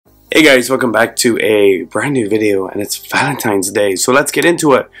Hey guys, welcome back to a brand new video, and it's Valentine's Day, so let's get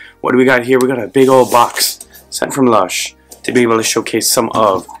into it. What do we got here? We got a big old box sent from Lush to be able to showcase some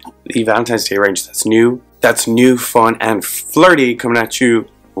of the Valentine's Day range that's new, fun, and flirty, coming at you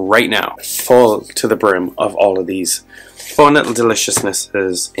right now. Full to the brim of all of these fun little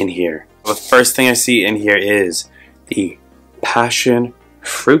deliciousnesses in here. The first thing I see in here is the Passion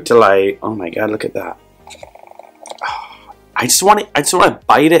Fruit Delight. Oh my god, look at that. I just want to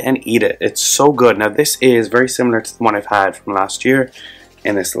bite it and eat it. It's so good. Now this is very similar to the one I've had from last year,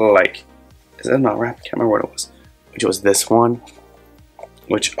 in this little, like, is it not wrap? I can't remember what it was. Which was this one,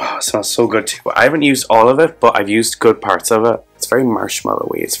 which smells so good too. I haven't used all of it, but I've used good parts of it. It's very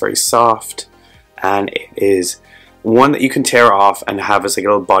marshmallowy. It's very soft, and it is one that you can tear off and have as like a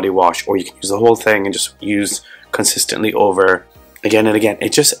little body wash, or you can use the whole thing and just use consistently over again and again.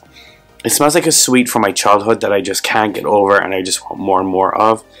 It smells like a sweet from my childhood that I just can't get over, and I just want more and more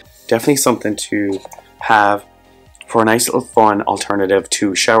of. Definitely something to have for a nice little fun alternative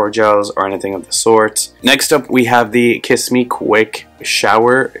to shower gels or anything of the sort. Next up, we have the Kiss Me Quick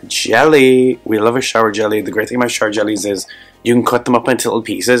Shower Jelly. We love a shower jelly. The great thing about shower jellies is you can cut them up into little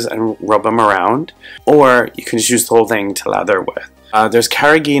pieces and rub them around, or you can just use the whole thing to lather with. There's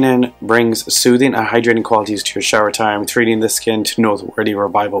carrageenan, brings soothing and hydrating qualities to your shower time, treating the skin to noteworthy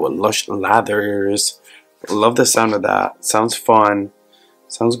revival with lush lathers. Love the sound of that. Sounds fun.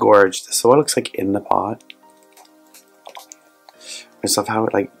 Sounds gorgeous. This is what it looks like in the pot. I just love how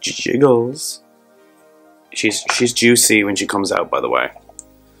it like jiggles. She's juicy when she comes out, by the way.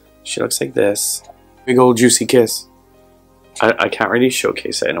 She looks like this. Big old juicy kiss. I can't really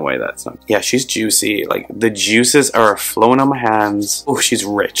showcase it in a way that's not. Yeah, she's juicy. Like, the juices are flowing on my hands. Oh, she's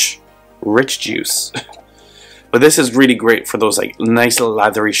rich. Rich juice. But this is really great for those like nice little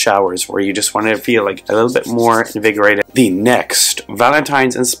lathery showers where you just want to feel like a little bit more invigorated. The next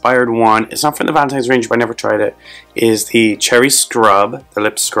Valentine's inspired one, it's not from the Valentine's range, but I never tried it, is the Cherry Scrub, the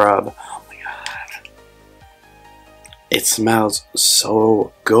lip scrub. Oh my god. It smells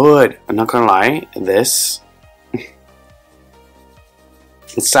so good. I'm not gonna lie, this,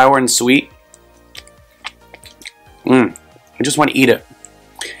 it's sour and sweet. I just want to eat it.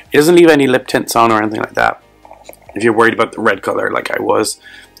 It doesn't leave any lip tints on or anything like that. If you're worried about the red color like I was,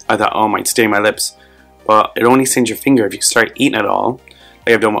 I thought, oh, it might stain my lips. But it only stains your finger if you start eating it all,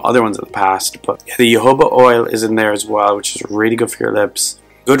 like I've done with other ones in the past. But yeah, the jojoba oil is in there as well, which is really good for your lips.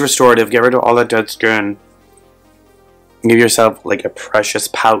 Good restorative, get rid of all that dead skin. Give yourself like a precious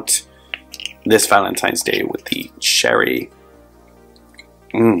pout this Valentine's Day with the cherry.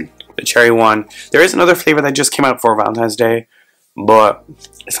 The cherry one. There is another flavor that just came out for Valentine's Day, but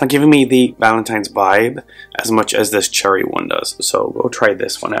it's not giving me the Valentine's vibe as much as this cherry one does. So go try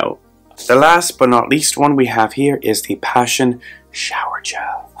this one out. The last but not least one we have here is the Passion Shower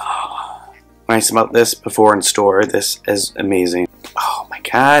Gel. When I smelled this before in store, this is amazing. Oh my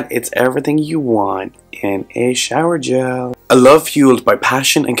god, it's everything you want in a shower gel. A love fueled by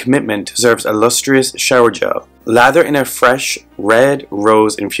passion and commitment deserves a lustrous shower gel. Lather in a fresh red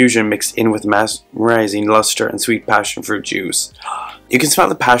rose infusion mixed in with mesmerizing luster and sweet passion fruit juice. You can smell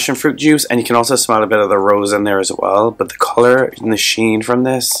the passion fruit juice, and you can also smell a bit of the rose in there as well, but the color and the sheen from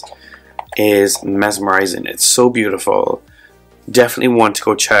this is mesmerizing. It's so beautiful. Definitely want to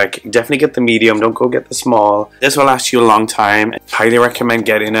go check. Definitely get the medium, don't go get the small. This will last you a long time. Highly recommend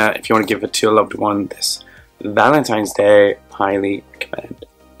getting it if you want to give it to a loved one this Valentine's Day. Highly recommend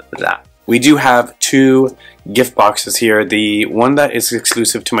that. We do have two gift boxes here. The one that is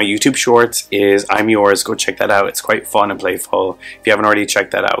exclusive to my YouTube shorts is I'm Yours. Go check that out. It's quite fun and playful. If you haven't already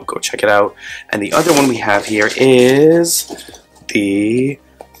checked that out, go check it out. And the other one we have here is the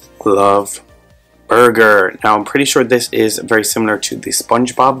Love Burger. Now I'm pretty sure this is very similar to the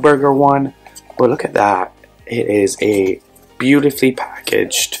SpongeBob burger one, but look at that. It is a beautifully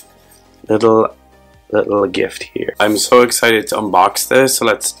packaged little gift here. I'm so excited to unbox this, so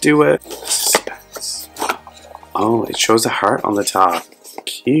let's do it. Suspense. Oh, it shows a heart on the top.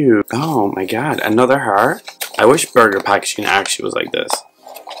 Cute. Oh my god, another heart. I wish burger packaging actually was like this.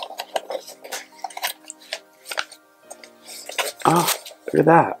 Oh, look at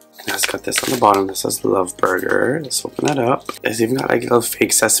that. It's got this on the bottom. This says Love Burger. Let's open that up. It's even got like little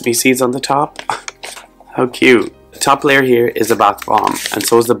fake sesame seeds on the top. How cute. The top layer here is a bath bomb, and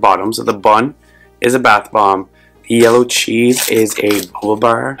so is the bottom. So the bun is a bath bomb. The yellow cheese is a bubble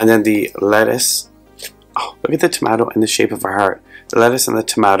bar. And then the lettuce. Oh, look at the tomato in the shape of a heart. The lettuce and the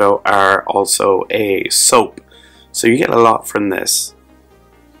tomato are also a soap. So you get a lot from this.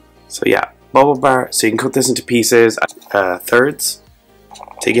 So yeah, bubble bar. So you can cut this into pieces, thirds,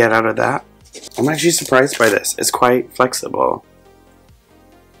 to get out of that. I'm actually surprised by this. It's quite flexible.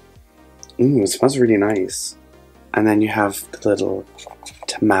 It smells really nice. And then you have the little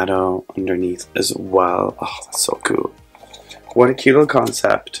tomato underneath as well. Oh, that's so cool. What a cute little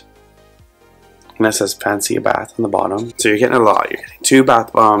concept. And that says fancy a bath on the bottom. So you're getting a lot. You're getting 2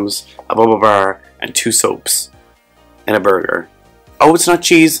 bath bombs, a bubble bar, and 2 soaps. And a burger. Oh, it's not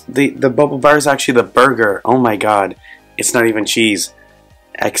cheese. The bubble bar is actually the burger. Oh my god. It's not even cheese.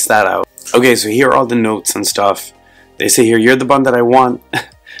 X that out. Okay, so here are all the notes and stuff. They say here, you're the bun that I want.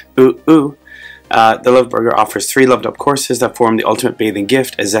 Ooh, ooh. The Love Burger offers 3 loved up courses that form the ultimate bathing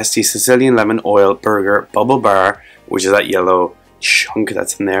gift. A zesty Sicilian lemon oil burger bubble bar, which is that yellow chunk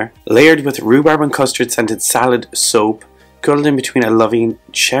that's in there, layered with rhubarb and custard scented salad soap, cuddled in between a loving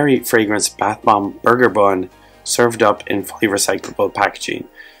cherry fragrance bath bomb burger bun, served up in fully recyclable packaging.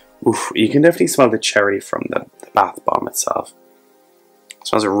 Oof, you can definitely smell the cherry from the bath bomb itself. It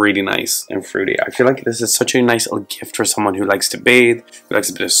smells really nice and fruity. I feel like this is such a nice little gift for someone who likes to bathe, who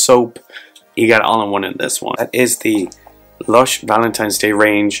likes a bit of soap. You got it all in one in this one. That is the Lush Valentine's Day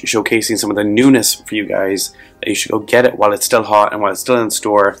range, showcasing some of the newness for you guys, that you should go get it while it's still hot and while it's still in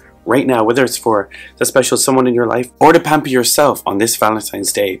store right now, whether it's for the special someone in your life or to pamper yourself on this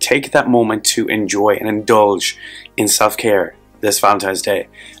Valentine's Day. Take that moment to enjoy and indulge in self-care this Valentine's Day.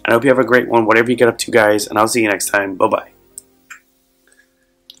 And I hope you have a great one, whatever you get up to, guys, and I'll see you next time. Bye-bye.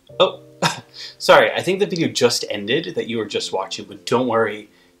 Oh, sorry, I think the video just ended that you were just watching, but don't worry.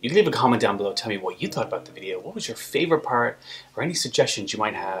 You can leave a comment down below, tell me what you thought about the video, what was your favorite part, or any suggestions you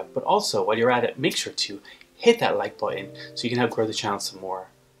might have. But also, while you're at it, make sure to hit that like button so you can help grow the channel some more.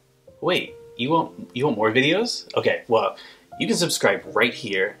 Wait, you want more videos? Okay, well, you can subscribe right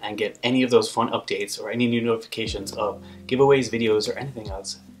here and get any of those fun updates or any new notifications of giveaways, videos, or anything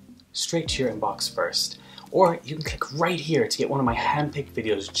else straight to your inbox first. Or you can click right here to get one of my hand-picked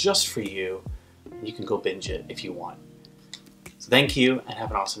videos just for you, and you can go binge it if you want. So thank you, and have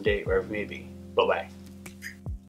an awesome day wherever you may be. Bye-bye.